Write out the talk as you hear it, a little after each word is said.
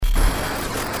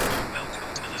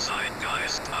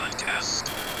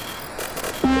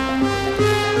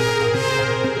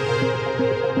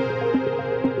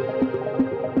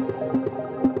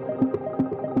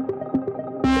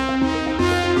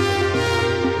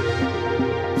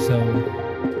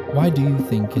Why do you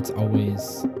think it's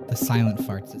always the silent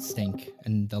farts that stink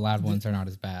and the loud ones are not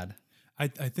as bad? I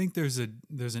think there's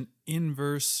an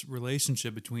inverse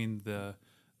relationship between the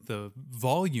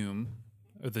volume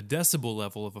or the decibel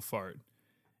level of a fart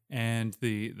and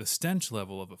the stench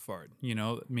level of a fart. You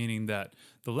know, meaning that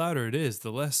the louder it is,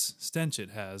 the less stench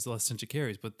it has, the less stench it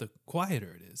carries. But the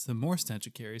quieter it is, the more stench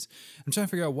it carries. I'm trying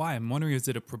to figure out why. I'm wondering, is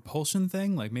it a propulsion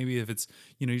thing? Like maybe if it's,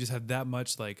 you know, you just have that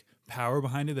much like power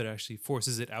behind it that actually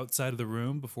forces it outside of the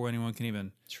room before anyone can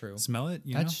even smell it.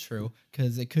 That's true,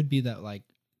 because it could be that like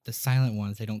the silent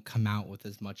ones, they don't come out with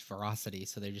as much ferocity,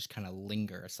 so they just kind of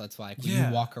linger. So that's why like, when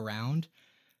you walk around,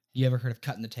 you ever heard of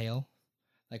cutting the tail?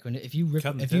 Like when if you rip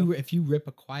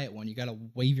a quiet one, you gotta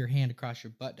wave your hand across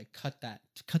your butt to cut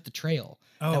the trail.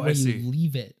 Oh, that way I see. You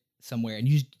leave it somewhere, and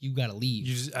you gotta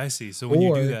leave. I see. So when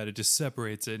you do that, it just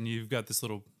separates it, and you've got this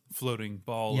little floating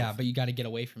ball. Yeah, but you got to get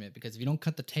away from it, because if you don't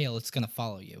cut the tail, it's gonna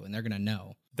follow you, and they're gonna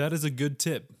know. That is a good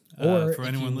tip. Or for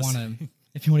anyone listening.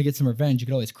 If you want to get some revenge, you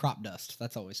could always crop dust.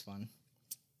 That's always fun.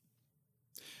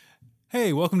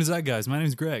 Hey, welcome to Zeitgeist. My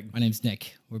name's Greg. My name's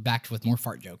Nick. We're back with more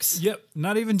fart jokes. Yep,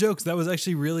 not even jokes. That was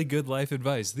actually really good life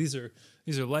advice. These are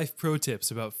life pro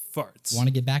tips about farts. Want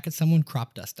to get back at someone?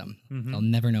 Crop dust them. Mm-hmm. They'll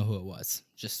never know who it was.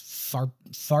 Just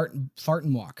fart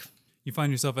and walk. You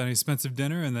find yourself at an expensive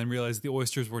dinner and then realize the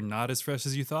oysters were not as fresh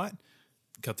as you thought?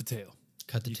 Cut the tail.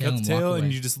 Cut the tail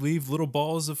and you just leave little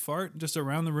balls of fart just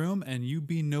around the room, and you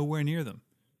be nowhere near them.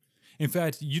 In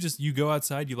fact, you go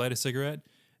outside, you light a cigarette.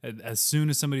 As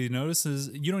soon as somebody notices,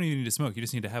 you don't even need to smoke. You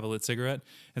just need to have a lit cigarette.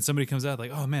 And somebody comes out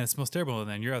like, "Oh man, it smells terrible." And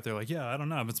then you're out there like, "Yeah, I don't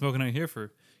know. I've been smoking out here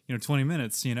for 20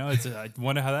 minutes. You know, I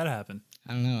wonder how that happened."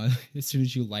 I don't know. As soon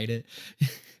as you light it,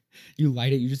 you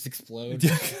just explode.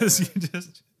 Yeah, because you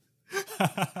just.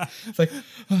 It's like,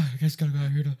 oh, I guys gotta go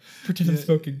out here to pretend I'm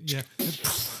smoking. Yeah,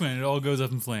 and it all goes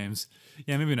up in flames.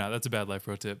 Yeah, maybe not. That's a bad life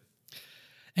pro tip.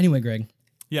 Anyway, Greg.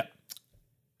 Yeah.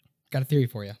 Got a theory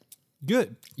for you.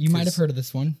 Good. You might have heard of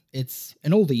this one. It's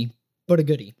an oldie, but a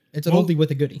goodie. It's an oldie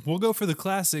with a goodie. We'll go for the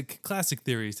classic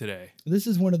theory today. This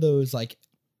is one of those like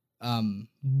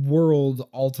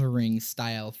world-altering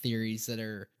style theories that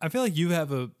are... I feel like you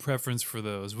have a preference for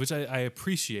those, which I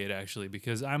appreciate, actually,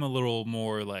 because I'm a little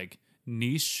more, like,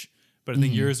 niche, but I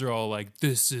think yours are all like,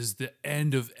 this is the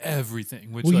end of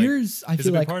everything, which yours, I is feel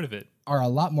a big like, part of it. Are a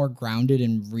lot more grounded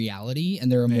in reality,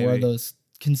 and there are more of those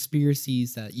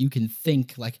conspiracies that you can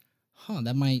think, like,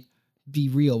 that might be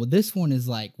real. But this one is,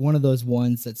 like, one of those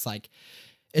ones that's, like...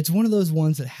 It's one of those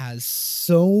ones that has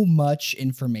so much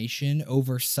information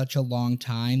over such a long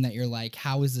time that you're like,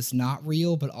 how is this not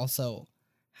real? But also,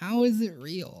 how is it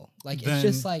real? Like, it's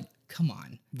just like, come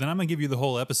on. Then I'm going to give you the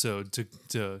whole episode to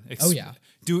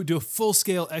do a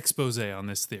full-scale expose on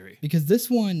this theory. Because this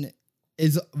one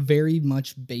is very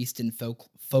much based in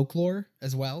folklore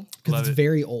as well. Because it's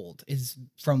very old.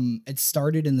 It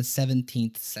started in the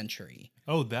 17th century.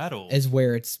 Oh, that old. Is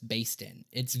where it's based in.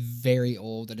 It's very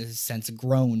old. It has since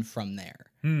grown from there.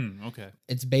 Okay.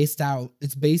 It's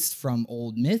based from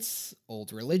old myths,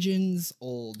 old religions,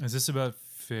 Is this about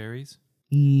fairies?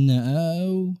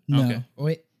 No. Okay.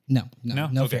 Wait. No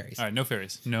okay. Fairies. All right, no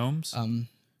fairies. Gnomes?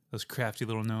 Those crafty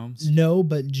little gnomes? No,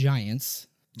 but giants.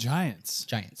 Giants.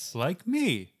 Like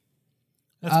me.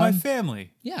 That's my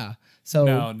family. Yeah.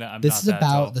 So this is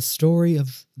about the story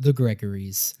of the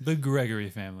Gregorys. The Gregory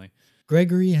family.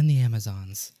 Gregory and the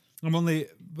Amazons.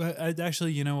 But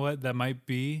actually, you know what? That might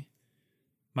be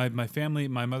my family.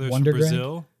 My mother's Wonder from Greg?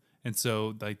 Brazil, and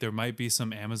so like there might be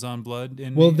some Amazon blood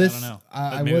in me. I don't know.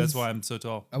 Maybe that's why I'm so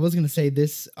tall. I was gonna say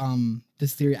this.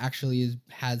 This theory actually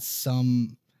has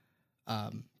some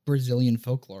Brazilian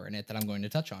folklore in it that I'm going to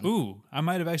touch on. Ooh, I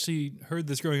might have actually heard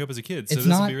this growing up as a kid, so this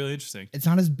would be really interesting. It's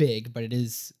not as big, but it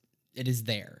is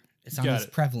there. It's not as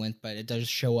prevalent, but it does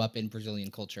show up in Brazilian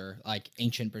culture, like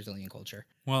ancient Brazilian culture.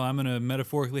 Well, I'm going to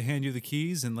metaphorically hand you the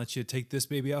keys and let you take this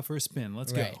baby out for a spin.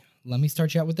 Let's go. Let me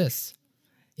start you out with this.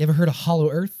 You ever heard of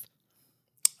Hollow Earth?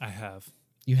 I have.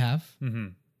 You have? Mm-hmm.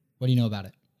 What do you know about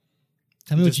it?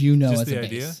 Tell me what you know as a base.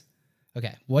 Idea?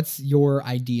 Okay. What's your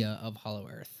idea of Hollow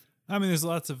Earth? I mean, there's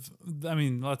lots of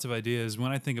ideas.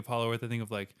 When I think of Hollow Earth, I think of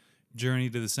like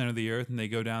Journey to the Center of the Earth, and they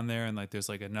go down there and like there's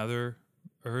like another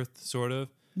Earth, sort of.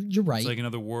 You're right. It's like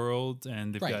another world,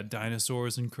 and they've got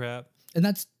dinosaurs and crap. And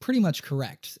that's pretty much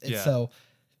correct. And yeah. So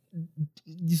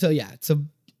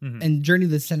and Journey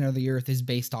to the Center of the Earth is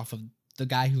based off of the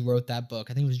guy who wrote that book.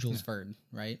 I think it was Jules Verne,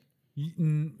 right?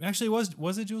 Actually,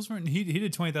 was it Jules Verne? He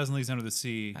did 20,000 Leagues Under the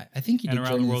Sea. I think he did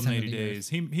Around the World in 80 Days.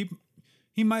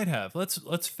 He might have.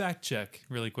 Let's fact check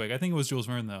really quick. I think it was Jules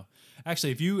Verne though.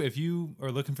 Actually, if you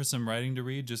are looking for some writing to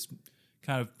read, just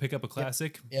kind of pick up a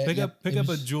classic, Yeah, pick yep. up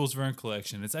a Jules Verne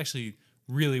collection. It's actually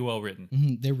really well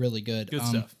written. They're really good. Good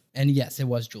stuff. And yes, it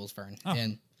was Jules Verne. Oh,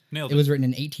 and nailed it was written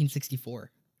in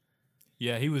 1864.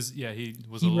 Yeah, he was He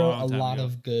a wrote long a time lot ago.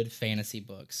 of good fantasy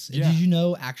books. Yeah. Did you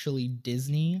know actually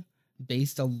Disney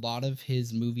based a lot of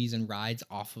his movies and rides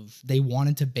off of, they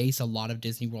wanted to base a lot of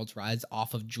Disney World's rides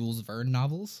off of Jules Verne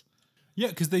novels? Yeah,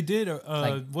 because they did.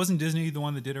 Wasn't Disney the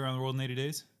one that did Around the World in 80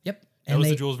 Days? Yep. That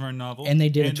was a Jules Verne novel. And they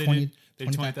did a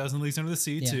 20,000 Leagues Under the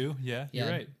Sea, too. Yeah, you're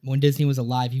right. When Disney was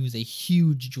alive, he was a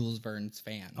huge Jules Verne's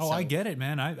fan. Oh, I get it,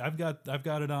 man. I've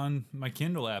got it on my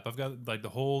Kindle app. I've got like the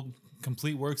whole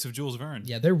complete works of Jules Verne.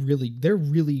 Yeah, they're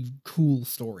really cool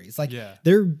stories. Like Yeah.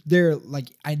 they're like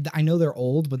I know they're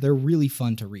old, but they're really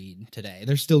fun to read today.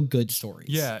 They're still good stories.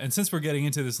 Yeah, and since we're getting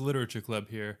into this literature club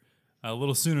here, a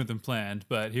little sooner than planned,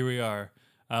 but here we are.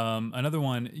 Another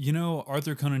one,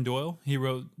 Arthur Conan Doyle. He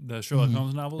wrote the Sherlock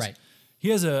Holmes novels. Right. He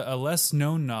has a less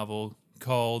known novel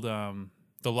called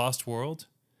The Lost World.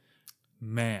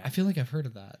 Man, I feel like I've heard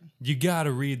of that. you got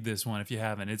to read this one if you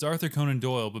haven't. It's Arthur Conan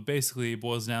Doyle, but basically it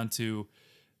boils down to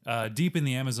deep in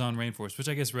the Amazon rainforest, which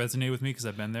I guess resonated with me because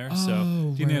I've been there.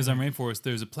 So deep in the Amazon rainforest,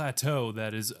 there's a plateau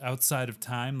that is outside of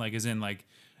time, like as in like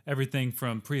everything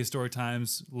from prehistoric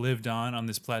times lived on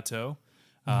this plateau.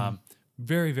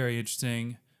 Very, very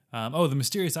interesting. The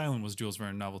Mysterious Island was Jules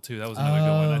Verne novel too. That was another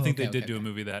good one. I think they did do a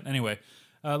movie of that. Anyway,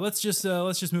 let's just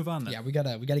move on then. Yeah, we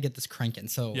gotta get this cranking.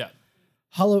 So Yeah.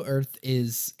 Hollow Earth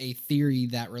is a theory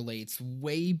that relates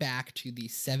way back to the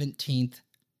 17th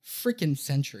freaking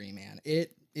century, man.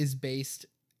 It is based,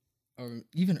 or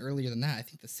even earlier than that, I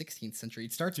think the 16th century.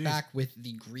 It starts back with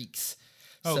the Greeks.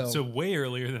 Oh, so way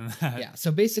earlier than that. Yeah,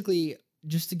 so basically,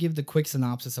 just to give the quick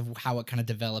synopsis of how it kind of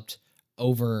developed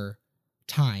over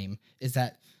time, is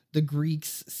that the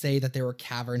Greeks say that there were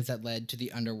caverns that led to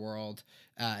the underworld,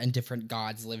 and different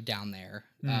gods lived down there.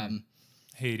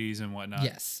 Hades and whatnot.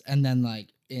 Yes, and then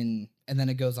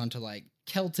it goes on to like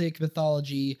Celtic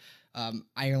mythology.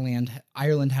 Ireland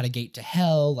had a gate to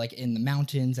hell, like in the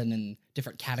mountains, and in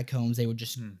different catacombs they would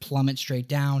just plummet straight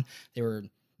down. They were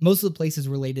most of the places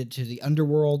related to the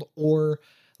underworld, or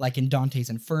like in Dante's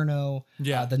Inferno.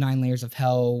 Yeah. The 9 layers of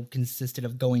hell consisted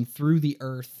of going through the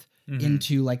earth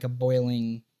into like a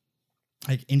boiling,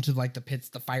 like into like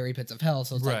the fiery pits of hell.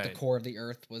 So it's like the core of the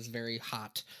earth was very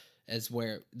hot, as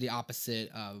where the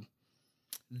opposite of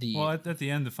the at the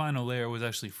end, the final layer was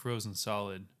actually frozen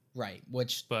solid. Right,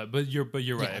 which but you're right.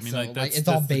 Yeah, I mean, so, like that's, it's that's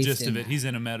all the based gist in of it. that. He's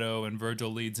in a meadow, and Virgil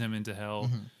leads him into hell.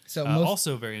 So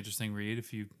Also, very interesting read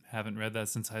if you haven't read that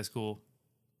since high school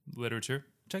literature.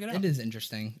 Check it out. it is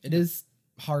interesting. It is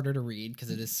harder to read because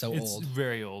it is so It's old.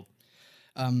 very old.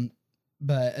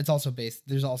 But it's also based.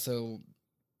 There's also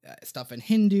stuff in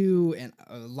Hindu and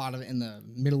a lot of it in the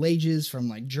Middle Ages from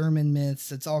like German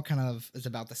myths. It's all kind of is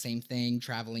about the same thing,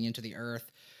 traveling into the earth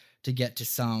to get to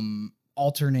some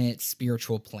alternate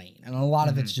spiritual plane, and a lot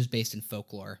of it's just based in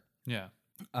folklore. Yeah.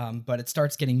 But it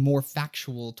starts getting more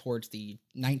factual towards the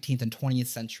 19th and 20th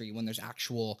century when there's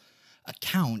actual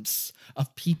accounts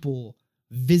of people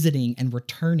visiting and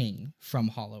returning from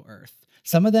Hollow Earth.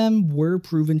 Some of them were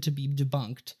proven to be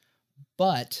debunked,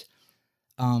 but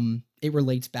it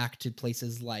relates back to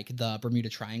places like the Bermuda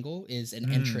Triangle is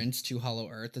an entrance to Hollow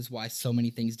Earth, is why so many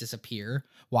things disappear,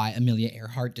 why Amelia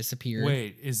Earhart disappeared.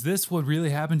 Wait, is this what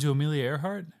really happened to Amelia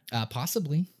Earhart?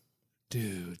 Possibly.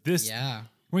 Dude, Yeah.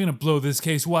 we're going to blow this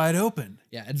case wide open.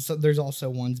 Yeah, and so there's also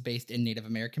ones based in Native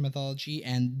American mythology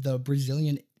and the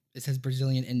Brazilian. It says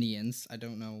Brazilian Indians. I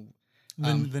don't know.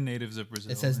 The natives of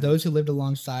Brazil. It says those who lived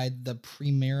alongside the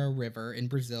Primera River in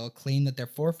Brazil claim that their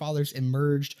forefathers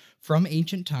emerged from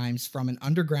ancient times from an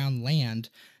underground land,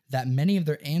 that many of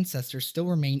their ancestors still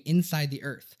remain inside the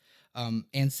earth.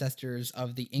 Ancestors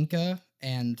of the Inca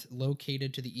and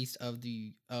located to the east of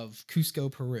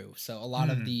Cusco, Peru. So a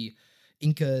lot of the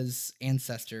Inca's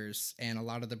ancestors and a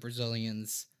lot of the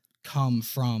Brazilians come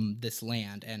from this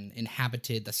land and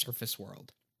inhabited the surface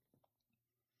world.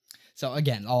 So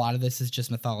again, a lot of this is just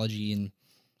mythology and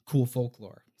cool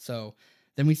folklore. So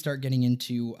then we start getting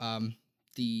into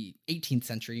the 18th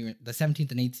century, the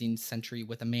 17th and 18th century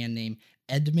with a man named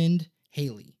Edmund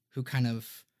Halley, who kind of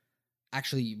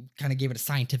gave it a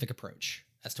scientific approach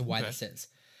as to why this is.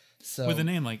 So with a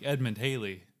name like Edmund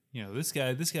Halley, this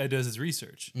guy does his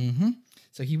research.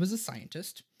 So he was a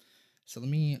scientist. So let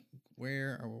me,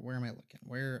 where am I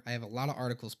looking? I have a lot of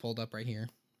articles pulled up right here.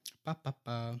 Boop, boop,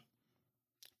 boop.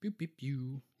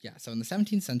 Yeah, so in the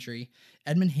 17th century,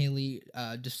 Edmund Halley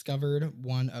discovered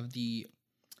one of the...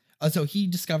 so he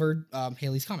discovered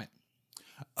Halley's Comet.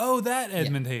 Oh, that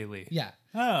Edmund Halley. Yeah.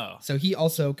 Oh. So he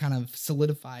also kind of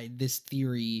solidified this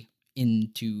theory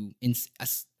in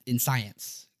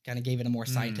science. Kind of gave it a more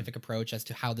scientific approach as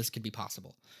to how this could be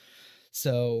possible.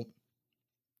 So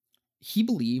he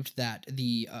believed that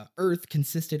the Earth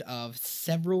consisted of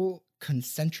several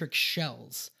concentric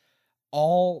shells,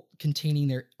 all containing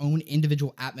their own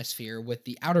individual atmosphere, with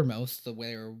the outermost, the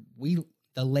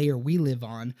layer we live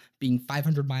on, being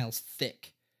 500 miles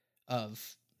thick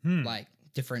of like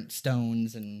different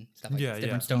stones and stuff like that.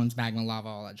 Different stones, magma, lava,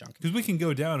 all that junk. Because we can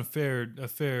go down a fair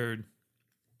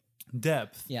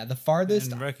depth. Yeah, the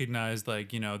farthest. And recognize,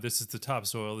 like, this is the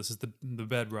topsoil, this is the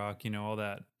bedrock, all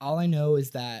that. All I know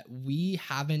is that we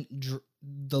haven't,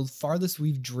 the farthest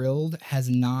we've drilled has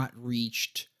not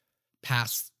reached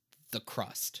past the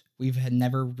crust. Had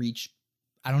never reached,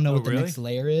 I don't know what the next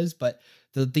layer is, but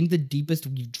the deepest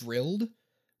we've drilled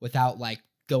without like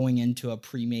going into a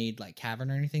pre-made like cavern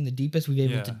or anything, the deepest we've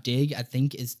been able to dig, I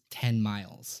think, is 10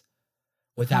 miles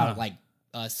without like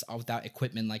without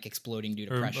equipment like exploding due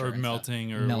to pressure or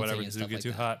melting or whatever because it get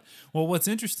too hot. Well, what's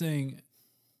interesting,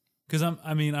 because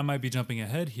I might be jumping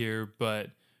ahead here,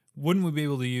 but wouldn't we be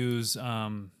able to use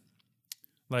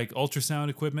like ultrasound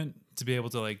equipment to be able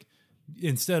to, like,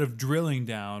 instead of drilling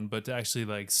down, but to actually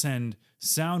like send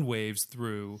sound waves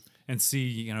through and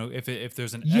see, if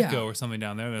there's an echo or something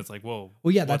down there that's like, whoa.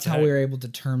 Well, yeah, that's how we were able to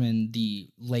determine the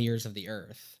layers of the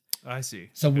Earth. I see.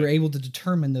 So we're able to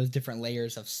determine those different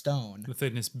layers of stone. The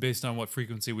thickness based on what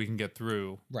frequency we can get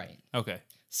through. Right. Okay.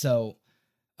 So,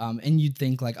 and you'd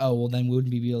think like, oh, well, then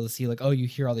wouldn't we be able to see like, oh, you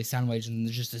hear all these sound waves and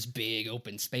there's just this big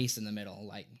open space in the middle.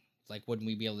 Like wouldn't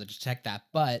we be able to detect that?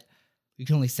 But you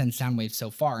can only send sound waves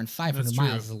so far, and 500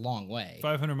 miles is a long way.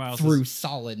 500 miles through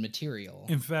solid material.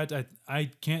 In fact, I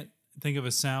can't think of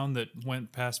a sound that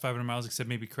went past 500 miles except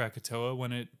maybe Krakatoa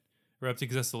when it erupted,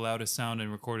 because that's the loudest sound in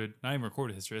not even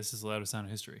recorded history. This is the loudest sound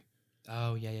in history.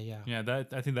 Oh, yeah. Yeah,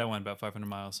 I think that went about 500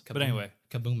 miles. Kaboom. But anyway.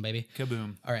 Kaboom, baby.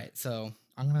 Kaboom. All right, so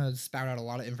I'm going to spout out a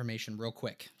lot of information real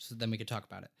quick, so then we could talk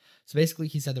about it. So basically,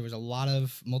 he said there was a lot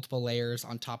of multiple layers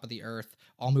on top of the Earth,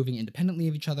 all moving independently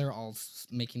of each other, all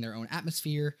making their own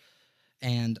atmosphere.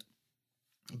 And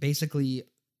basically,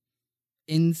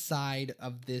 inside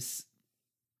of this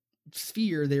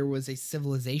sphere, there was a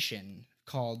civilization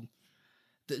called...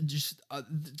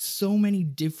 so many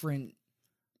different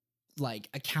like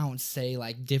accounts say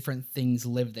like different things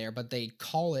live there, but they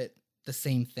call it the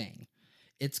same thing.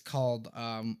 It's called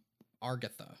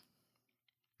Argatha.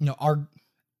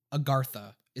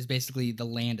 Agartha is basically the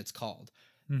land it's called.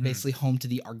 Mm-hmm. Basically home to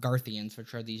the Argarthians,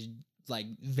 which are these like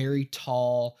very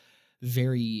tall,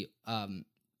 very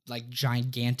like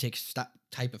gigantic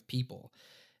type of people.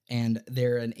 And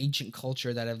they're an ancient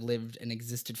culture that have lived and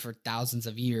existed for thousands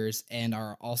of years, and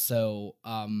are also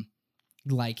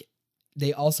like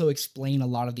they also explain a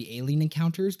lot of the alien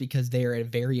encounters because they're a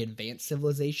very advanced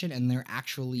civilization, and they're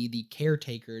actually the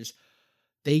caretakers.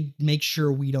 They make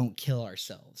sure we don't kill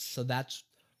ourselves. So that's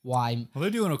why. Well,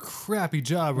 they're doing a crappy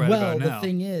job about now. Well, the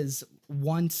thing is,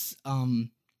 once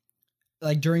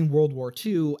like during World War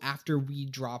II, after we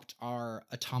dropped our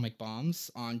atomic bombs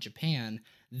on Japan,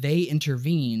 they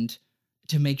intervened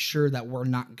to make sure that we're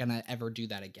not going to ever do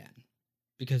that again,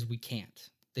 because we can't.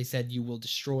 They said, you will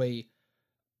destroy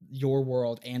your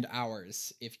world and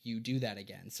ours if you do that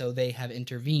again. So they have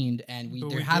intervened, and we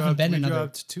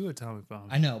dropped 2 atomic bombs.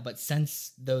 I know, but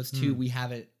since those 2, we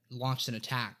haven't launched an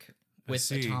attack with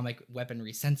atomic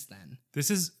weaponry since then. This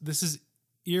is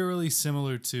eerily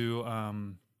similar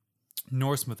to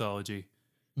Norse mythology.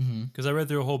 Because I read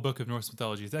through a whole book of Norse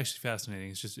mythology. It's actually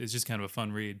fascinating. It's just kind of a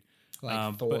fun read.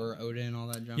 Like Thor, Odin, all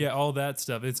that junk. Yeah, all that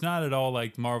stuff. It's not at all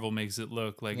like Marvel makes it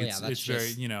look like. It's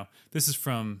very, this is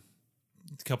from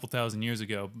a couple thousand years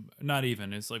ago. Not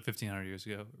even. It's like 1,500 years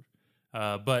ago.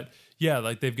 But yeah,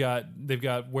 like they've got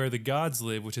where the gods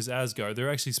live, which is Asgard. There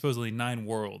are actually supposedly 9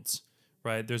 worlds,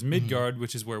 right? There's Midgard,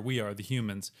 which is where we are, the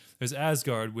humans. There's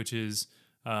Asgard, which is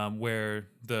where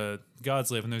the gods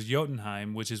live, and there's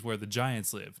Jotunheim, which is where the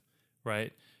giants live,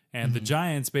 right? And the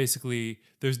giants basically,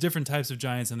 there's different types of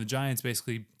giants, and the giants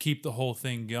basically keep the whole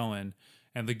thing going,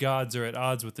 and the gods are at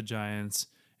odds with the giants,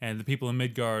 and the people in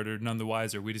Midgard are none the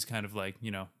wiser. We just kind of like,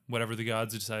 whatever the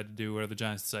gods decide to do, whatever the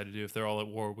giants decide to do, if they're all at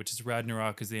war, which is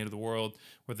Ragnarok is the end of the world,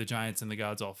 where the giants and the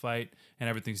gods all fight, and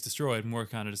everything's destroyed, and we're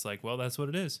kind of just like, well, that's what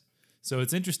it is. So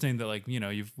it's interesting that, like,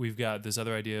 we've got this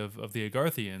other idea of the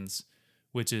Agarthians,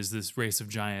 which is this race of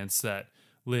giants that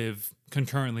live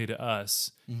concurrently to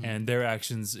us, and their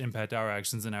actions impact our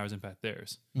actions and ours impact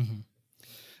theirs.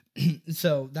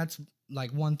 So that's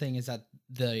like one thing, is that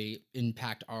they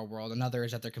impact our world. Another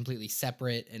is that they're completely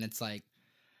separate, and it's like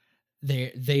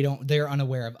they're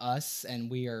unaware of us,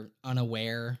 and we are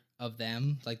unaware of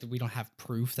them. Like we don't have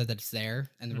proof that it's there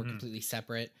and we're completely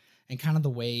separate. And kind of the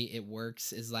way it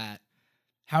works is that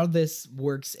how this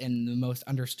works in the most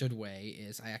understood way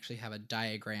is I actually have a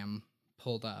diagram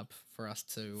pulled up for us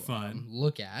to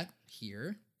look at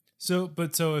here. So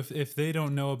if they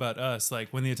don't know about us, like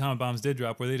when the atomic bombs did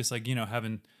drop, were they just like, you know,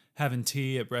 having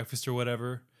tea at breakfast or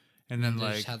whatever, and then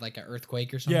like just had like an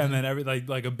earthquake or something? Yeah, and then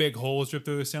like a big hole was ripped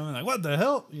through the ceiling. Like, what the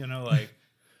hell? You know, like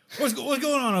what's going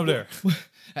on over there?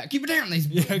 Keep it down.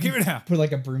 Keep it down. Put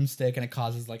like a broomstick and it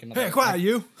causes like another. Hey, quiet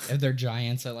you! If they're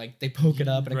giants, so like they poke it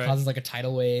up and it causes like a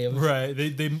tidal wave. Right.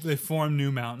 They form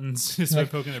new mountains just by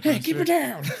poking their broomstick. Hey, keep it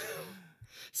down.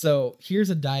 So here's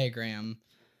a diagram.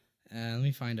 Let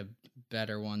me find a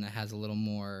better one that has a little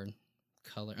more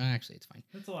color. Actually, it's fine.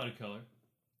 That's a lot of color.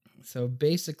 So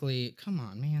basically, come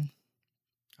on, man.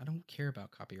 I don't care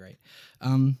about copyright.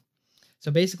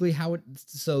 So basically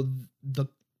the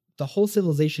whole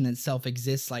civilization itself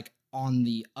exists like on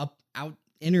the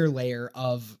inner layer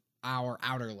of our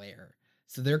outer layer.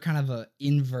 So they're kind of a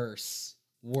inverse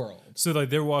world. So like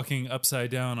they're walking upside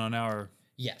down on our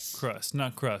crust,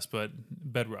 not crust, but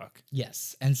bedrock.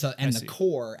 Yes. And the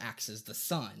core acts as the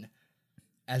sun,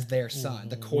 as their sun,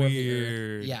 the core of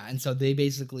the earth. Yeah. And so they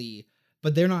basically,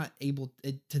 but they're not able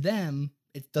to them.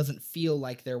 It doesn't feel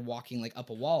like they're walking like up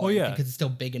a wall because it's still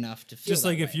big enough to feel just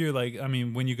like if you're like, I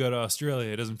mean, when you go to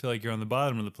Australia, it doesn't feel like you're on the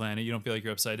bottom of the planet. You don't feel like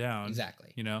you're upside down.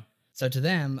 Exactly. You know? So to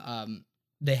them,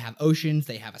 they have oceans,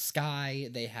 they have a sky,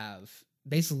 they have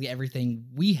basically everything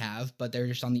we have, but they're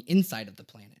just on the inside of the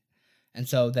planet. And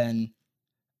so then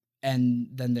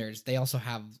they also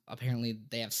have, apparently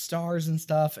they have stars and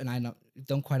stuff, and I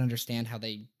don't quite understand how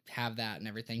they have that and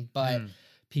everything, but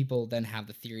people then have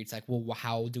the theory. It's like, well,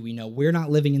 how do we know we're not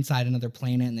living inside another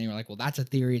planet? And they were like, well, that's a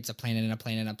theory. It's a planet and a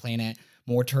planet and a planet.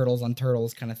 More turtles on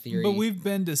turtles kind of theory. But we've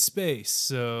been to space,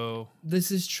 so this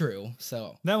is true.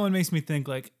 So that one makes me think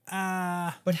like,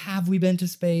 but have we been to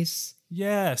space?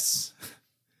 Yes.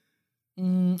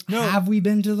 No. Have we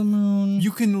been to the moon?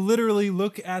 You can literally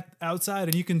look outside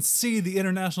and you can see the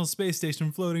International Space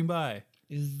Station floating by.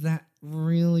 Is that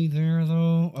really there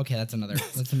though? Okay, that's another No,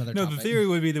 topic. The theory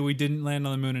would be that we didn't land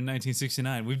on the moon in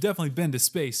 1969. We've definitely been to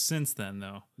space since then,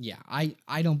 though. Yeah,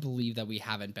 I don't believe that we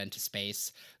haven't been to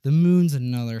space. The moon's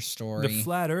another story. The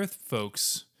flat Earth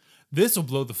folks, this will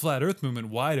blow the flat Earth movement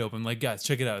wide open. Like, guys,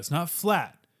 check it out. It's not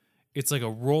flat. It's like a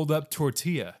rolled up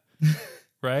tortilla,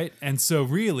 right? And so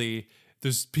really,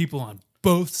 there's people on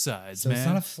both sides, man. It's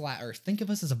not a flat Earth. Think of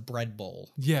us as a bread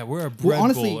bowl. Yeah, we're a bread bowl.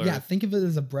 Honestly, yeah, think of it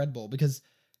as a bread bowl, because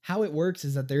how it works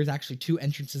is that there's actually two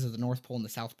entrances of the North Pole and the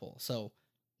South Pole. So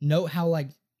note how like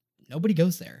nobody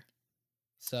goes there.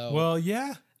 So well,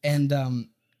 yeah, and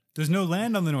there's no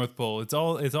land on the North Pole. It's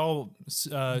all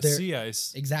sea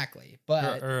ice. Exactly,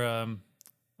 but or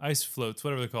ice floats,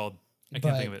 whatever they're called. I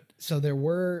can't think of it. So there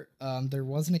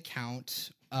was an account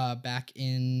back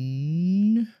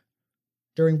in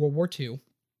during World War II.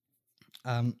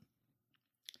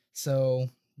 So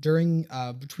during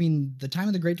between the time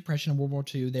of the Great Depression and World War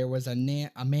II, there was a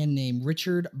man named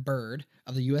Richard Byrd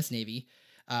of the U.S. Navy.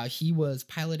 He was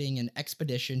piloting an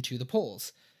expedition to the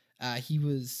poles.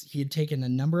 He had taken a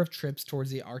number of trips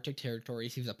towards the Arctic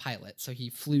territories. He was a pilot, so he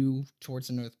flew towards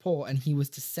the North Pole, and he was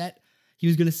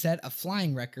going to set a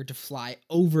flying record to fly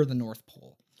over the North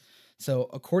Pole. So,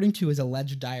 according to his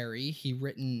alleged diary, he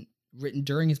written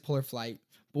during his polar flight,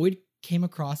 Boyd came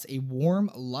across a warm,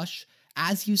 lush,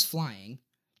 as he was flying.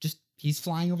 He's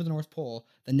flying over the North Pole.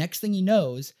 The next thing he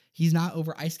knows, he's not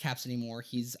over ice caps anymore.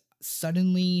 He's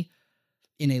suddenly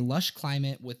in a lush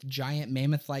climate with giant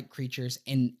mammoth-like creatures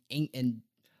and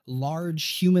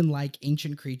large human-like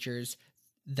ancient creatures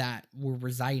that were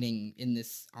residing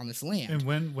on this land.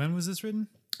 And when was this written?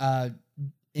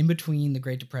 In between the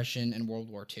Great Depression and World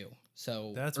War II.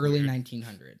 So that's early weird.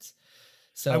 1900s.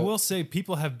 So I will say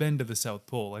people have been to the South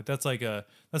Pole. Like that's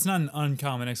not an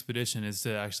uncommon expedition, is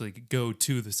to actually go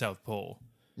to the South Pole.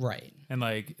 Right. And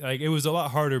like it was a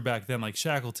lot harder back then. Like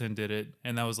Shackleton did it,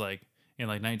 and that was like in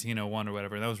like 1901 or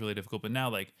whatever. And that was really difficult. But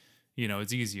now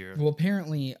it's easier. Well,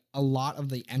 apparently a lot of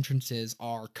the entrances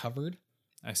are covered.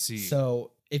 I see.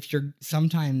 So if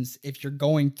you're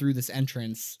going through this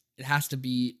entrance, it has to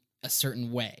be a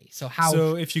certain way. So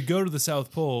if you go to the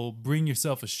South Pole, bring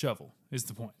yourself a shovel is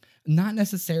the point. Not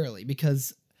necessarily,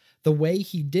 because the way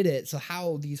he did it, so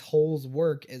how these holes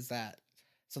work is that,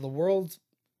 so the world,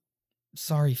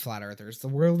 sorry, flat earthers, the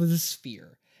world is a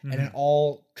sphere, and it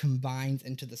all combines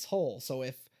into this hole. So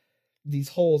if these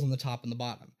holes on the top and the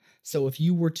bottom. So if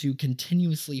you were to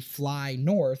continuously fly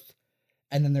north,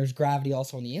 and then there's gravity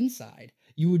also on the inside,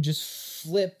 you would just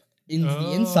flip into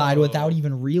the inside without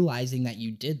even realizing that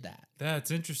you did that.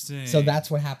 That's interesting. So that's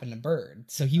what happened to Byrd.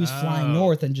 So he was flying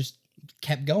north and just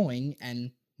kept going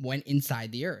and went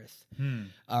inside the Earth.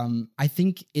 I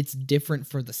think it's different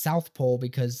for the South Pole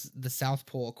because the South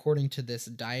Pole, according to this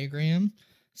diagram,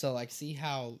 so like see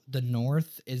how the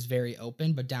North is very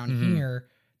open, but down here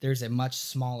there's a much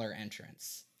smaller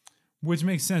entrance. Which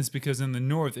makes sense because in the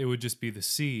North it would just be the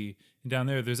sea, and down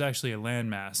there's actually a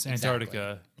landmass,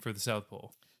 Antarctica, for the South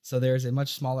Pole. So there's a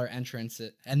much smaller entrance,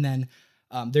 and then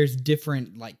there's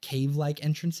different like cave-like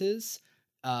entrances.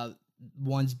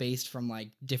 One's based from like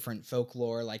different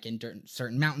folklore, like in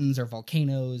certain mountains or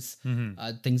volcanoes,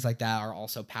 things like that are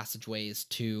also passageways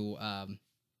to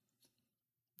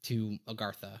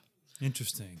Agartha.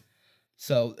 Interesting.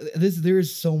 So there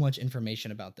is so much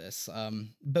information about this,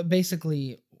 but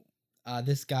basically,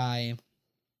 this guy,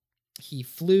 he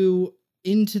flew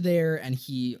into there and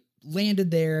he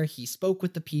landed there. He spoke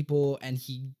with the people and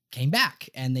he came back,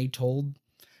 and they told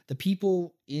the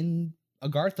people in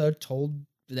Agartha told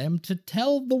them to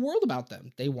tell the world about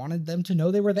them. They wanted them to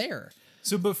know they were there.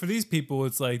 So, but for these people,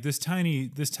 it's like this tiny,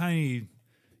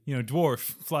 dwarf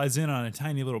flies in on a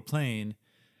tiny little plane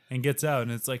and gets out,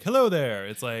 and it's like, hello there.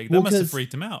 It's like, that must have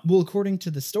freaked him out. Well, according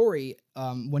to the story,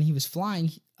 when he was flying,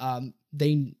 he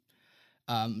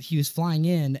was flying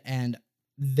in, and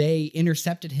they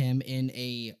intercepted him in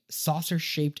a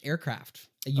saucer-shaped aircraft,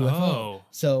 a UFO. Oh.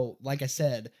 So, like I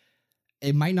said,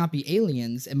 it might not be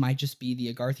aliens. It might just be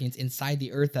the Agarthians inside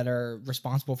the Earth that are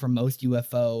responsible for most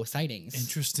UFO sightings.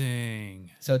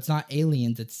 Interesting. So it's not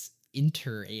aliens, it's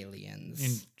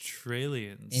inter-aliens.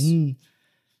 Intralians.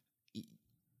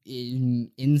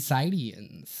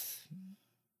 Insideians.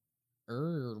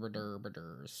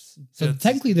 So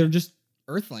technically they're just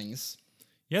Earthlings.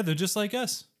 Yeah, they're just like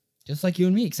us. Just like you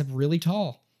and me, except really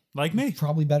tall. Like me.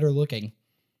 Probably better looking.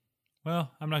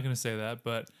 Well, I'm not going to say that,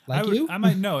 but you? I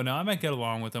might I might get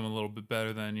along with them a little bit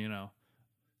better than,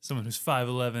 someone who's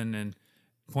 5'11" and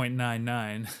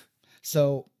 0.99.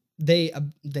 So they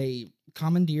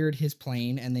commandeered his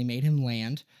plane and they made him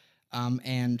land.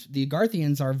 And the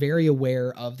Agarthians are very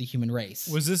aware of the human race.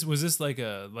 Was this like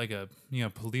a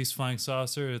police flying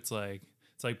saucer? It's like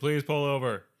please pull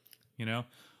over,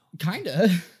 Kinda.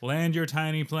 Land your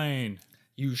tiny plane.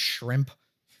 You shrimp.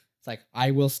 It's like, I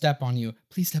will step on you.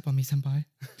 Please step on me, senpai.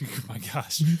 Oh my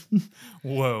gosh.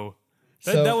 Whoa.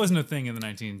 That wasn't a thing in the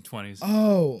 1920s.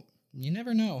 Oh, you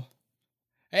never know.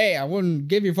 Hey, I wouldn't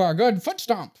give you for a good foot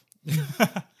stomp.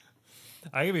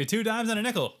 I give you 2 dimes and a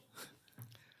nickel.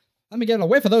 Let me get a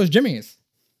whiff of those jimmies.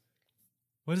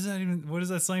 What is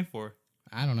that slang for?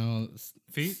 I don't know.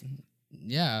 Feet?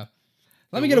 Yeah.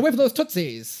 Let me get a whiff of those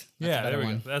tootsies. That's there we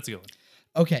go. That's a good one.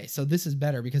 Okay, so this is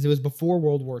better because it was before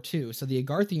World War II. So the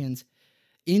Agarthians,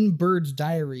 in Byrd's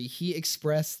diary, he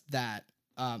expressed that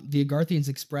the Agarthians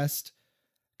expressed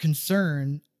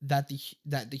concern that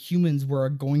the humans were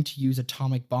going to use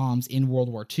atomic bombs in World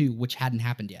War II, which hadn't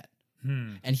happened yet.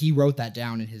 And he wrote that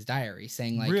down in his diary,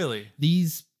 saying like, really?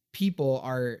 These people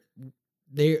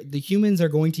the humans are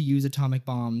going to use atomic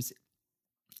bombs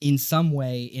in some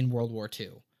way in World War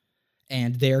II,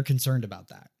 and they're concerned about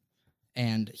that.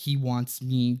 And he wants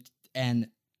and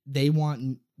they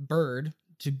want Byrd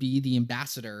to be the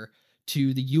ambassador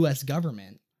to the U.S.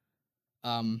 government,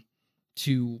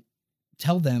 to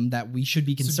tell them that we should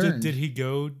be concerned. So did he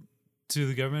go to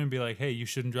the government and be like, "Hey, you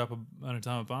shouldn't drop an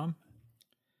atomic bomb"?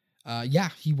 Yeah,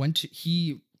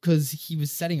 because he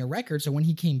was setting a record. So when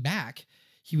he came back,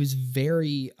 he was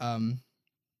very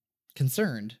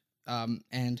concerned,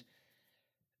 and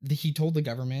he told the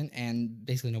government, and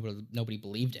basically nobody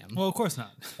believed him. Well, of course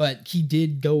not. But he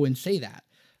did go and say that.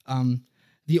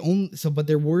 But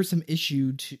there were some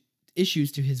issues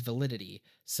to his validity.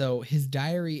 So his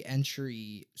diary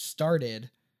entry started.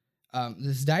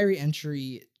 This diary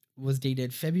entry was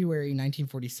dated February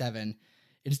 1947.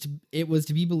 It was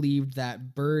to be believed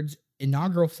that Byrd's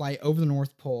inaugural flight over the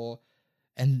North Pole,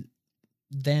 and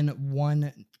then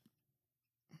one.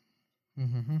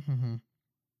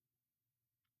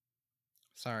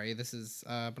 Sorry, this is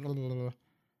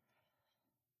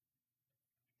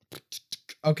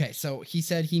Okay, so he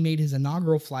said he made his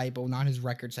inaugural flight, but not his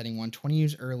record-setting one, 20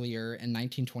 years earlier in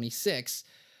 1926.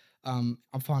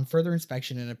 Upon further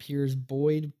inspection, it appears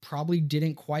Boyd probably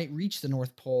didn't quite reach the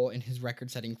North Pole in his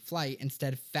record-setting flight,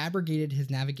 instead fabricated his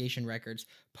navigation records,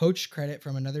 poached credit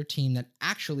from another team that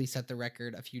actually set the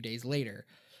record a few days later.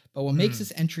 But what makes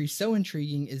this entry so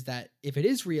intriguing is that if it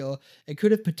is real, it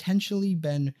could have potentially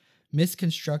been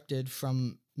misconstrued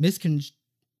from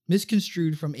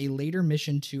a later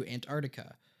mission to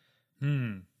Antarctica.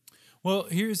 Well,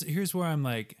 here's where I'm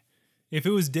like, if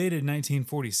it was dated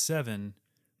 1947,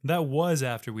 that was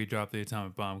after we dropped the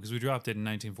atomic bomb, because we dropped it in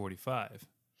 1945.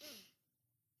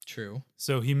 True.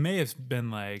 So he may have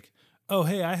been like, oh,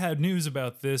 hey, I had news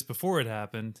about this before it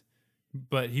happened,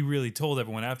 but he really told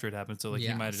everyone after it happened. So like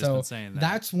he might have just been saying that.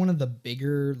 That's one of the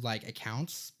bigger like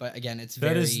accounts, but again, it's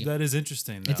that is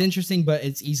interesting. Though. It's interesting, but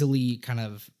it's easily kind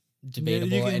of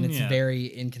debatable and it's very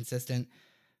inconsistent.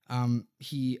 And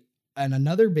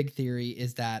another big theory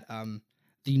is that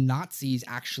the Nazis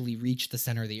actually reached the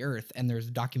center of the earth, and there's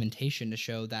documentation to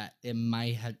show that it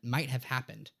might have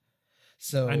happened.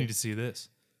 So I need to see this.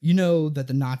 You know that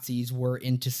the Nazis were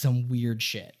into some weird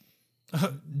shit.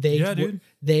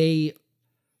 They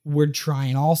were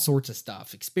trying all sorts of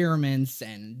stuff, experiments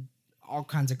and all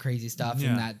kinds of crazy stuff,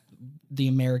 and that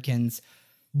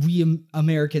we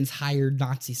Americans hired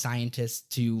Nazi scientists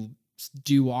to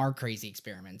do our crazy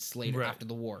experiments later after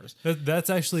the wars. That's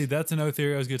another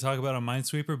theory I was going to talk about on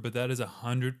Minesweeper, but that is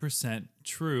 100%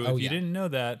 true. If you didn't know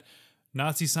that,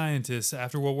 Nazi scientists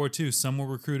after World War II, some were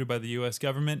recruited by the U.S.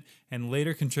 government and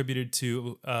later contributed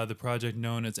to the project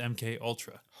known as MK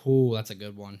Ultra. Oh, that's a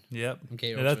good one. Yep.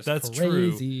 MK that's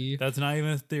crazy. True. That's not even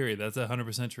a theory. That's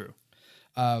 100% true.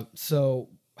 So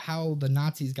how the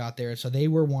Nazis got there, so they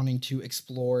were wanting to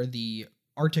explore the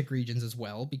Arctic regions as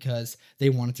well, because they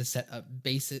wanted to set up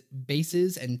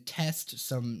bases and test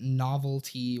some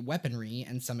novelty weaponry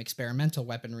and some experimental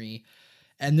weaponry.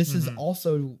 And this is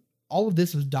also... all of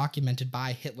this was documented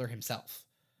by Hitler himself.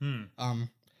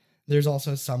 There's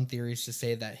also some theories to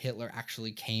say that Hitler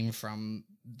actually came from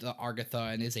the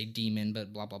Argatha and is a demon,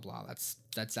 but blah blah blah.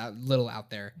 That's a little out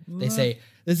there. They say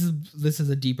this is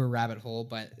a deeper rabbit hole,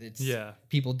 but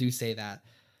people do say that.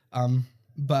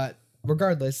 But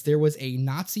regardless, there was a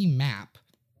Nazi map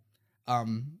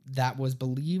that was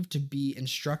believed to be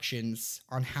instructions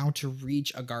on how to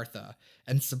reach Agartha,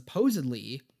 and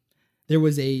supposedly there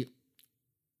was a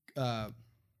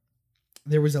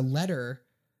letter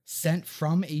sent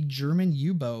from a German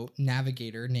U-boat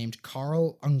navigator named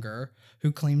Karl Unger,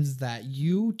 who claims that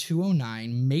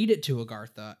U-209 made it to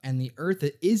Agartha and the Earth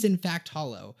is in fact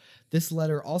hollow. This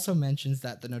letter also mentions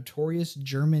that the notorious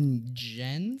German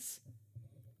Gens?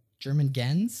 I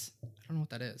don't know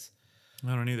what that is.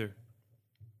 I don't either.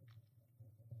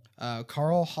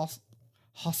 Karl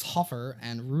Haushofer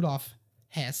and Rudolf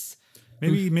Hess.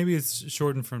 Maybe it's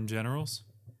shortened from generals.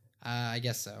 I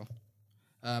guess so.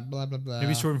 Blah blah blah.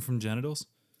 Maybe shortened from genitals.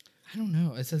 I don't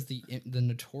know. It says the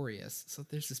notorious. So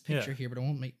there's this picture here, but it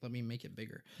won't let me make it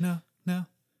bigger. No,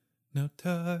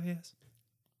 notorious.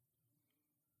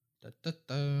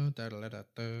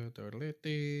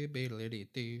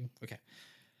 Okay.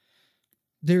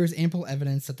 There is ample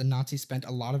evidence that the Nazis spent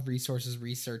a lot of resources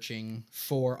researching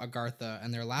for Agartha,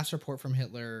 and their last report from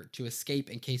Hitler to escape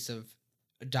in case of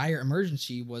a dire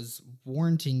emergency was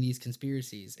warranting these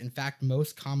conspiracies. In fact,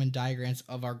 most common diagrams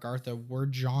of Agartha were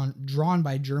drawn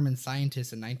by German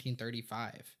scientists in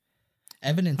 1935.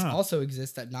 Evidence also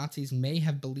exists that Nazis may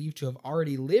have believed to have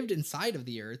already lived inside of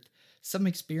the Earth. Some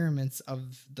experiments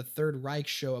of the Third Reich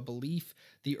show a belief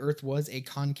the Earth was a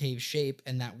concave shape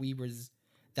and that we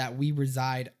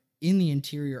reside in the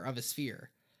interior of a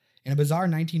sphere. In a bizarre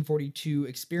 1942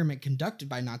 experiment conducted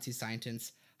by Nazi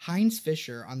scientists, Heinz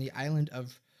Fischer on the island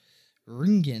of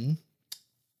Rügen,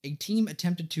 a team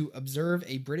attempted to observe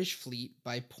a British fleet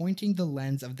by pointing the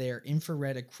lens of their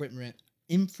infrared equipment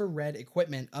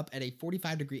up at a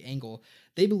 45-degree angle.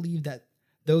 They believed that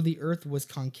though the Earth was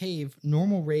concave,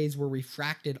 normal rays were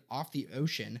refracted off the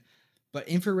ocean, but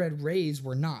infrared rays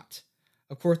were not.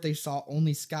 Of course, they saw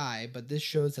only sky, but this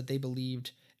shows that they believed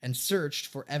and searched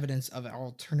for evidence of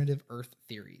alternative Earth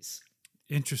theories.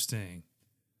 Interesting.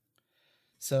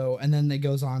 So, and then it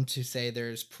goes on to say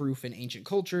there's proof in ancient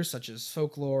cultures, such as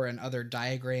folklore and other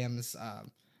diagrams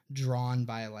drawn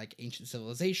by like ancient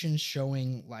civilizations,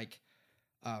 showing like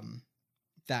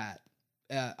that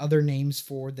other names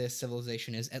for this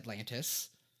civilization is Atlantis.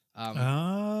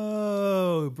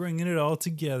 Bringing it all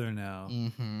together now.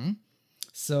 Mm-hmm.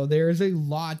 So there's a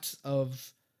lot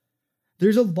of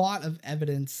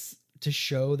evidence to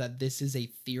show that this is a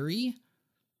theory.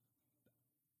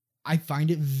 I find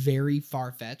it very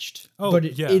far-fetched, but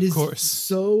it is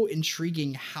so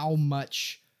intriguing how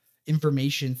much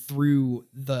information through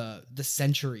the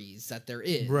centuries that there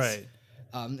is. Right.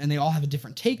 And they all have a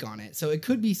different take on it. So it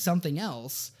could be something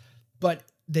else, but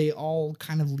they all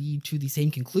kind of lead to the same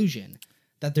conclusion,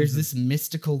 that there's this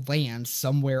mystical land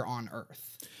somewhere on Earth.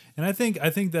 And I think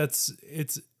that's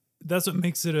what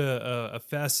makes it a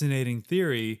fascinating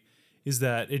theory, is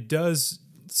that it does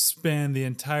span the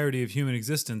entirety of human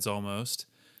existence almost.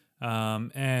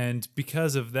 And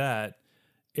because of that,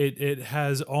 it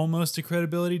has almost a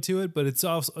credibility to it, but it's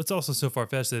also so far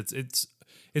fetched that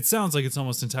it sounds like it's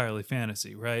almost entirely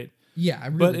fantasy, right? Yeah,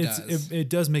 it really does. It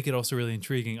does make it also really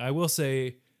intriguing. I will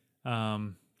say,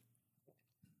 I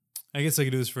guess I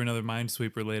could do this for another mind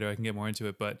sweeper later. I can get more into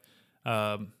it, but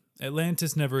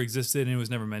Atlantis never existed and it was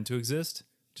never meant to exist.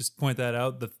 Just point that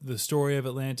out. The story of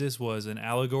Atlantis was an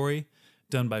allegory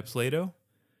done by Plato.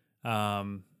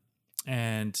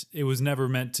 And it was never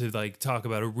meant to like talk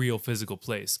about a real physical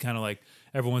place. Kind of like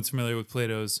everyone's familiar with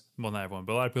Plato's, well, not everyone,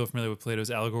 but a lot of people are familiar with Plato's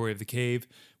allegory of the cave.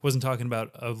 It wasn't talking about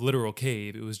a literal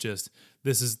cave. It was just,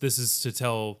 this is to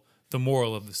tell the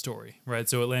moral of the story, right?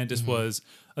 So Atlantis was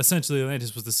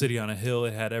the city on a hill.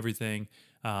 It had everything.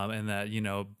 And that,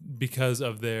 because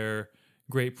of their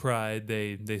great pride,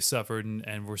 they suffered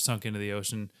and were sunk into the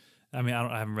ocean. I mean,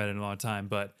 I haven't read it in a long time,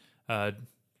 but,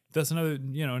 that's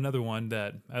another one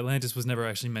that Atlantis was never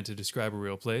actually meant to describe a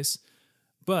real place,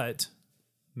 but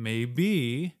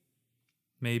maybe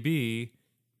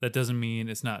that doesn't mean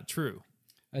it's not true.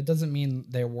 It doesn't mean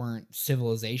there weren't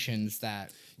civilizations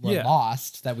that were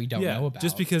lost that we don't know about.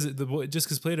 Just because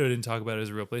Plato didn't talk about it as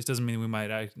a real place doesn't mean we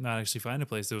might not actually find a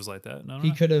place that was like that. No,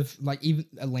 he could have, like, even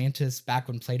Atlantis back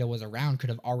when Plato was around could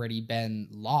have already been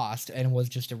lost and was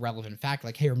just a relevant fact.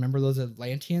 Like, hey, remember those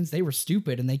Atlanteans? They were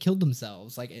stupid and they killed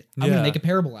themselves. Like, I'm going to make a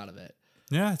parable out of it.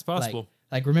 Yeah, it's possible.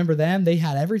 Like, remember them? They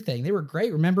had everything. They were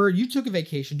great. Remember, you took a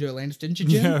vacation to Atlantis, didn't you,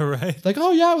 Jim? Yeah, right. Like,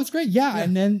 oh, yeah, it was great. Yeah.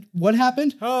 And then what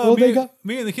happened? Oh,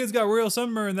 me and the kids got real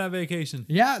sunburn that vacation.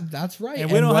 Yeah, that's right.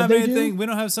 And we don't have anything. We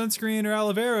don't have sunscreen or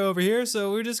aloe vera over here,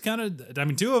 so we're just kind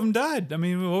of, two of them died. I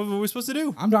mean, what were we supposed to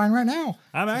do? I'm dying right now.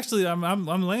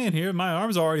 I'm laying here. My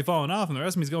arms are already falling off, and the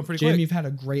rest of me's going pretty quick. Jim, you've had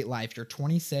a great life. You're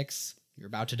 26. You're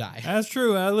about to die. That's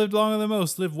true. I lived longer than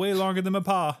most. Lived way longer than my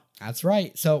pa. That's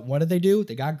right. So what did they do?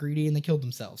 They got greedy and they killed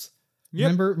themselves.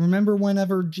 Yep. Remember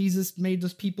whenever Jesus made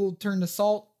those people turn to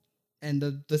salt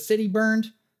and the city burned?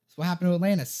 That's what happened to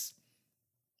Atlantis.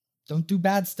 Don't do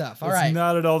bad stuff. All right. That's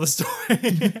not at all the story.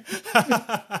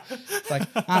 It's like,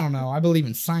 I don't know. I believe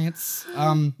in science.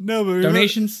 No, but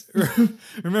donations.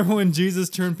 Remember when Jesus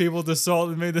turned people to salt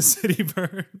and made the city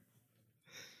burn?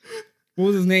 What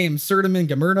was his name? Sodom and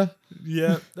Gomorrah?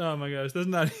 Yeah. Oh my gosh. That's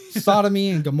not Sodomy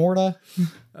and Gomorrah.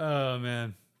 Oh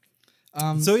man.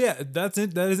 So yeah, that's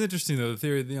it. That is interesting though. The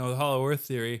theory, the Hollow Earth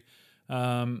theory,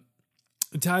 it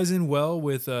ties in well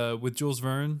with Jules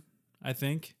Verne, I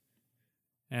think,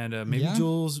 and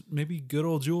maybe good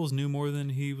old Jules knew more than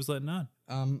he was letting on.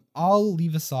 I'll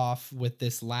leave us off with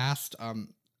this last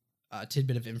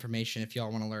tidbit of information if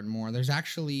y'all want to learn more. There's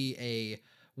actually a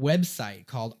website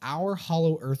called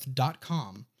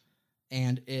OurHollowEarth.com,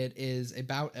 and it is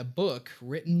about a book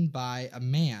written by a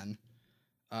man.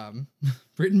 Yeah,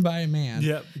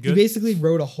 good. He basically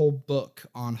wrote a whole book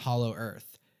on Hollow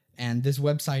Earth, and this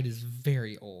website is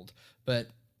very old, but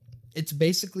it's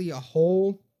basically a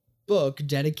whole book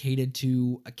dedicated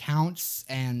to accounts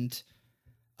and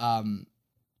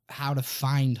how to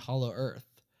find Hollow Earth.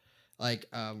 Like,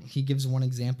 he gives one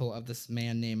example of this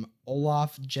man named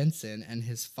Olaf Jensen and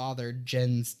his father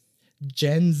Jens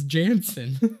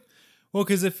Jansen. Well,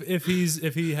 because if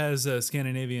he has a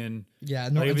Scandinavian,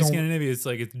 if he's Scandinavian, it's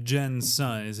Jen's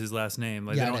son is his last name.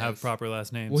 Like, they don't have proper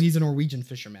last names. Well, he's a Norwegian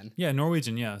fisherman. Yeah,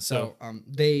 Norwegian. Yeah. So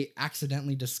they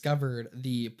accidentally discovered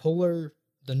the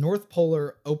North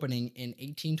Polar opening in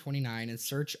 1829 in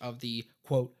search of the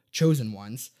quote chosen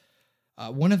ones.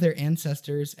 One of their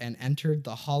ancestors and entered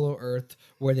the Hollow Earth,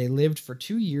 where they lived for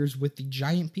 2 years with the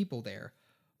giant people there.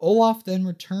 Olaf then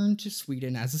returned to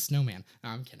Sweden as a snowman.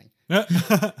 No, I'm kidding.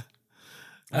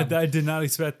 I did not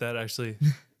expect that, actually.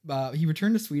 He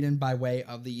returned to Sweden by way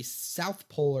of the South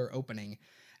Polar opening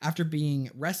after being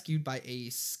rescued by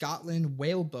a Scotland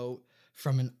whaleboat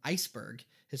from an iceberg.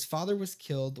 His father was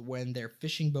killed when their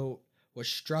fishing boat was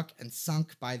struck and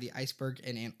sunk by the iceberg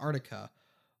in Antarctica.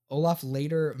 Olaf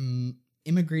later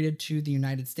immigrated to the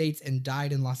United States and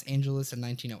died in Los Angeles in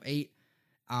 1908.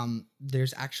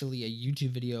 There's actually a YouTube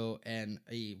video and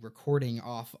a recording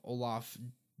off Olaf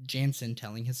Jansen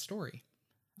telling his story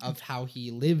of how he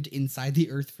lived inside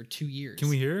the earth for 2 years. Can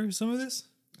we hear some of this?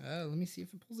 Let me see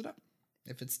if it pulls it up.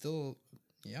 If it's still,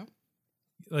 yeah.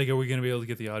 Like, are we going to be able to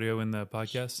get the audio in the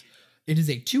podcast? It is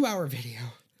a 2-hour video.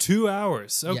 2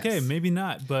 hours. Okay, Yes. Maybe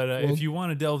not. But if you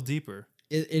want to delve deeper.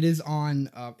 It is on,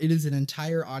 it is an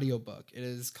entire audiobook. It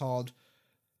is called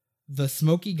The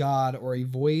Smoky God, or A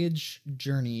Voyage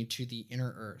Journey to the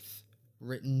Inner Earth,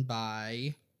 written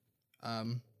by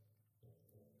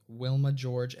Wilma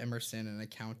George Emerson, an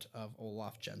account of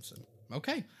Olaf Jensen.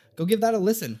 Okay, go give that a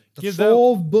listen. The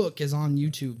full book is on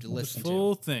YouTube to listen to. The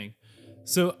full thing.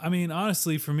 So, I mean,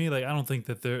 honestly, for me, like, I don't think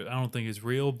it's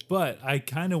real, but I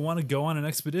kind of want to go on an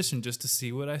expedition just to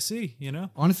see what I see, you know?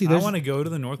 Honestly, I want to go to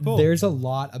the North Pole. There's a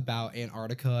lot about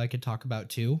Antarctica I could talk about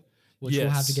too, which we'll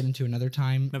have to get into another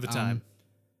time.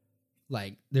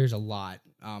 Like, there's a lot.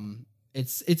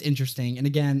 It's interesting. And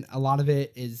again, a lot of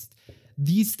it is,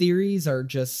 these theories are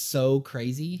just so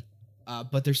crazy,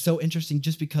 but they're so interesting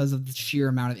just because of the sheer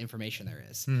amount of information there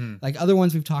is. Mm-hmm. Like, other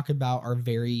ones we've talked about are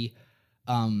very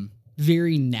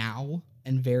now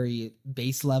and very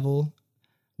base level,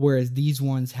 whereas these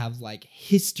ones have like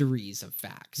histories of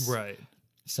facts. Right.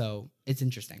 So it's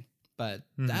interesting. But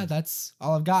that's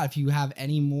all I've got. If you have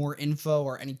any more info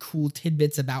or any cool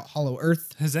tidbits about Hollow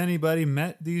Earth. Has anybody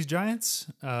met these giants?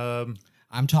 I'm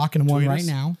talking to one right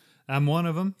now. I'm one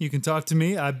of them. You can talk to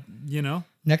me.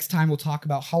 Next time we'll talk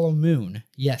about Hollow Moon.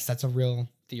 Yes, that's a real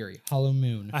theory. Hollow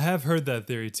Moon. I have heard that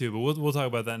theory too, but we'll talk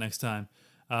about that next time.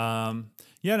 I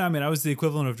was the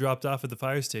equivalent of dropped off at the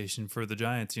fire station for the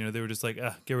giants. You know, they were just like,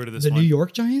 get rid of this one. The New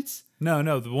York Giants?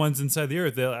 No, the ones inside the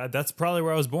earth. That's probably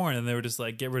where I was born, and they were just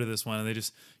like, get rid of this one, and they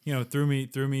just, threw me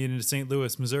into St.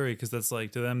 Louis, Missouri, because that's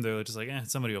like, to them, they're just like,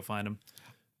 somebody will find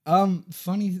them.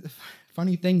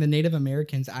 Funny thing, the Native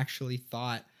Americans actually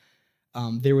thought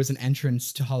there was an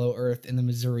entrance to Hollow Earth in the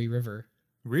Missouri River.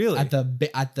 Really? At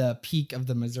the peak of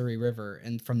the Missouri River,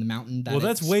 and from the mountain that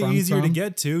that's way easier to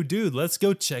get to, dude. Let's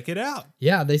go check it out.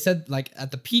 Yeah, they said like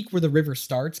at the peak where the river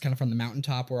starts, kind of from the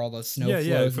mountaintop where all the snow flows.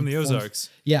 Yeah, from the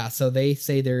Ozarks. Yeah, so they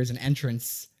say there's an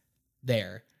entrance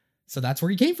there. So that's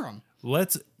where he came from.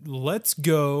 Let's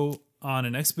go on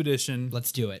an expedition.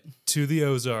 Let's do it. To the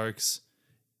Ozarks,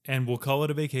 and we'll call it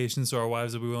a vacation, so our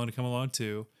wives will be willing to come along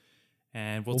too.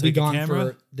 And we'll take a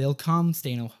camera. They'll come,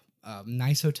 stay in a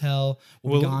nice hotel.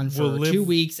 We'll be gone for 2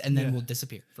 weeks, and then we'll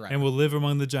disappear forever. And we'll live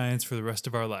among the giants for the rest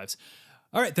of our lives.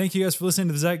 All right, thank you guys for listening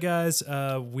to the Zach Guys.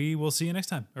 We will see you next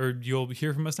time, or you'll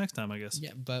hear from us next time, I guess.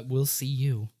 Yeah, but we'll see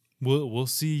you. We'll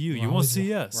see you. You won't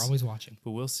see us. We're always watching.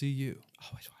 But we'll see you.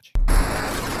 Always watching.